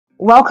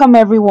Welcome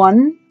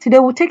everyone. Today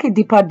we'll take a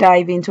deeper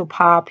dive into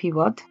Power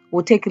Pivot.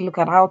 We'll take a look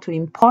at how to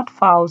import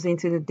files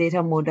into the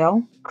data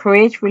model,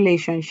 create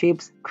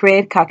relationships,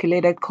 create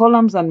calculated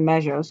columns and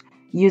measures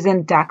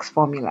using DAX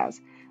formulas,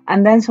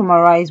 and then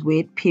summarize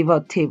with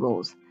pivot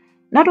tables.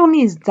 Not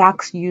only is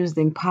DAX used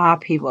in Power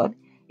Pivot,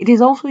 it is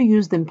also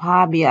used in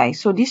Power BI,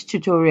 so this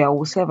tutorial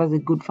will serve as a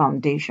good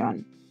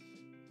foundation.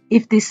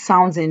 If this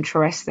sounds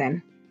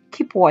interesting,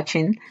 keep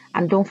watching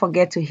and don't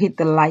forget to hit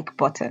the like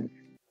button.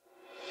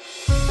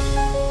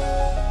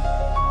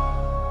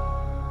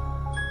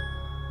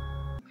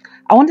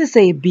 I want to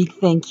say a big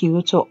thank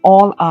you to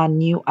all our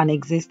new and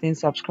existing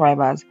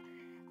subscribers.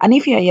 And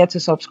if you are yet to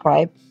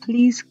subscribe,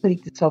 please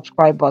click the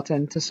subscribe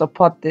button to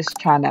support this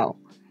channel.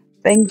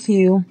 Thank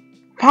you.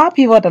 Power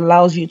Pivot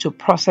allows you to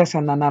process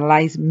and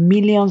analyze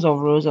millions of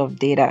rows of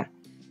data.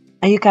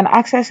 And you can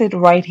access it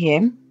right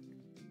here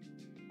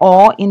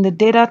or in the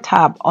Data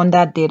tab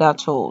under Data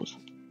Tools.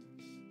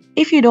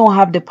 If you don't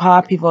have the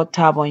Power Pivot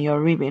tab on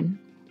your ribbon,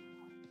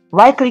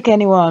 right-click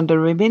anywhere on the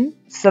ribbon,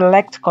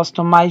 select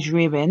Customize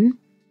Ribbon,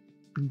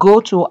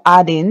 go to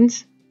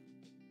Add-ins,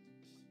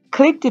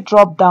 click the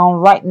drop-down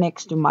right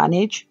next to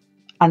Manage,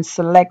 and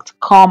select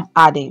Come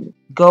Add-in.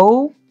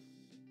 Go.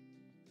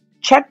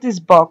 Check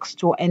this box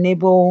to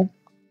enable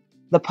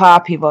the Power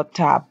Pivot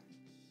tab,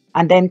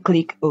 and then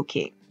click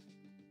OK.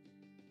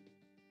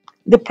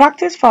 The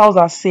practice files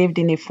are saved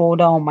in a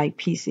folder on my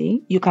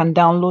PC. You can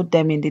download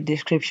them in the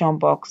description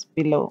box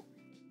below.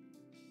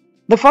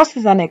 The first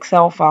is an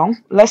Excel file.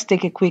 Let's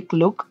take a quick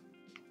look.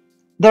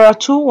 There are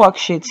two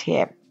worksheets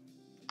here: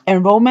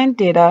 enrollment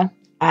data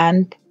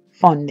and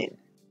funding.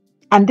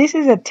 And this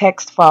is a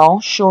text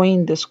file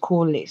showing the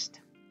school list.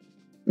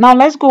 Now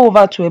let's go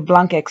over to a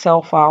blank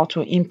Excel file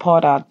to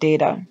import our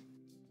data.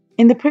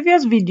 In the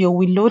previous video,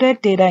 we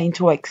loaded data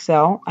into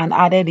Excel and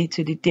added it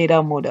to the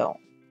data model.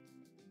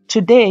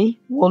 Today,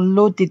 we'll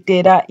load the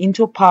data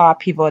into Power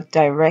Pivot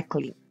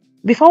directly.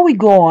 Before we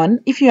go on,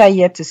 if you are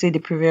yet to see the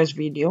previous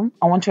video,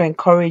 I want to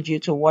encourage you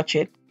to watch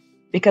it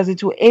because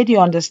it will aid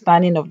your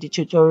understanding of the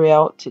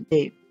tutorial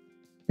today.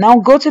 Now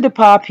go to the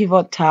Power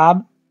Pivot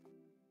tab,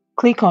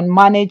 click on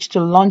Manage to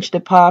launch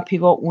the Power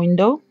Pivot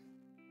window.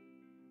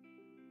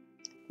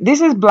 This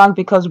is blank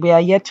because we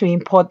are yet to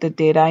import the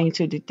data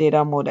into the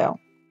data model.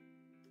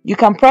 You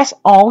can press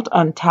Alt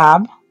and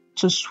Tab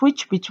to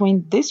switch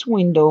between this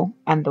window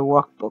and the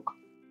workbook.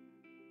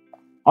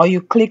 Or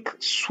you click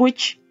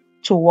Switch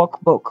to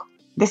Workbook,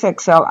 this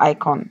Excel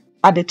icon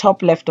at the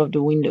top left of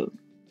the window.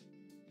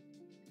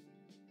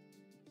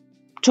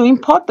 To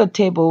import the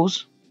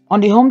tables, on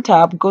the Home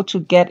tab, go to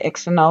Get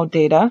External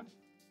Data.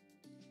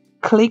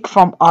 Click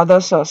from Other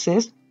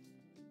Sources.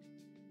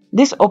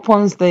 This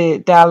opens the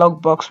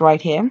dialog box right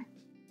here.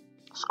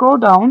 Scroll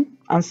down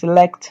and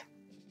select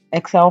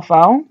Excel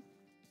file.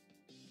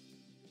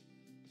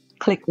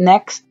 Click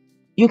Next.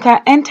 You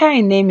can enter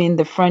a name in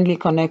the friendly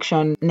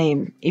connection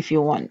name if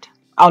you want.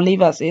 I'll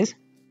leave as is.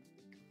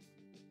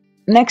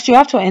 Next, you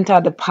have to enter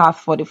the path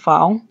for the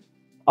file,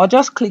 or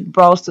just click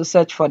Browse to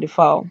search for the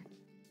file.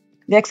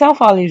 The Excel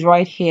file is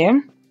right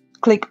here.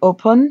 Click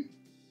Open.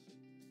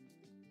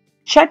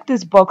 Check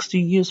this box to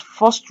use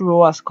first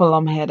row as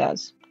column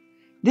headers.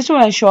 This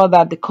will ensure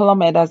that the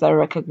column headers are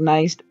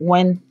recognized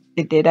when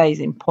the data is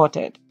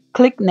imported.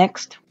 Click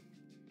Next.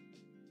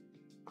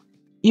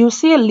 You'll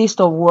see a list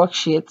of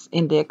worksheets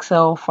in the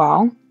Excel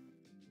file.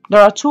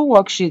 There are two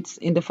worksheets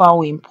in the file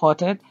we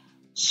imported,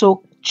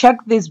 so check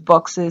these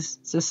boxes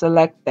to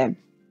select them.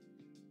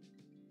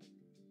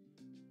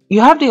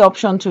 You have the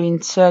option to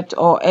insert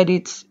or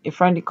edit a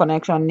friendly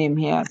connection name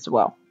here as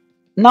well.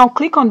 Now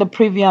click on the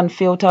Preview and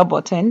Filter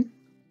button.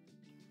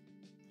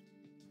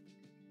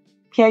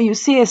 Here you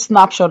see a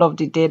snapshot of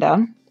the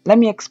data. Let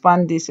me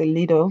expand this a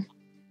little.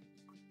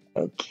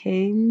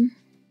 Okay.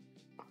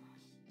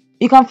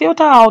 You can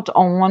filter out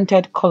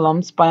unwanted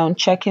columns by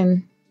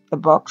unchecking the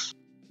box.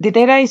 The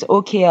data is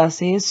okay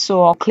as is,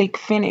 so I'll click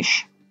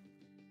Finish.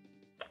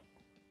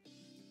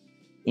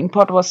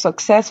 Import was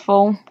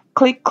successful.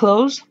 Click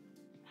Close.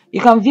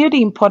 You can view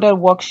the imported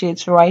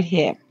worksheets right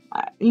here.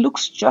 It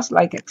looks just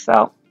like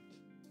Excel.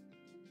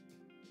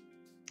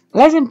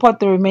 Let's import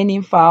the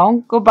remaining file.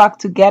 Go back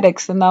to Get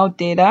External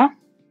Data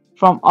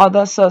from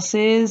Other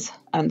Sources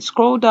and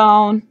scroll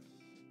down.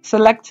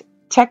 Select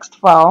Text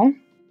File.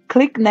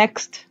 Click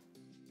Next.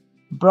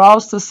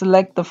 Browse to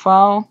select the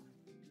file.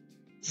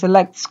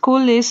 Select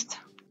School List.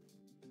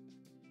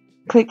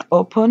 Click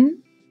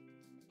Open.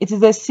 It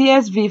is a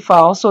CSV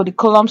file, so the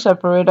column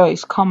separator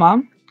is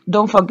comma.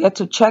 Don't forget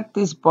to check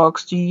this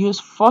box to use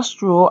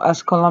first row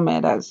as column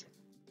headers.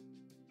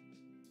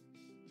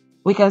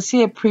 We can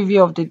see a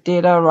preview of the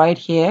data right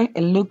here.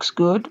 It looks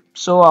good,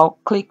 so I'll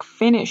click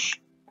Finish.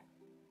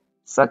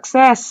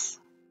 Success.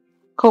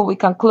 Cool, we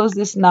can close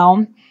this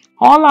now.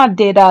 All our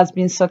data has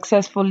been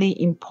successfully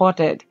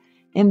imported.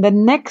 In the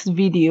next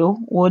video,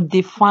 we'll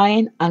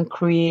define and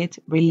create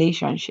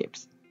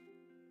relationships.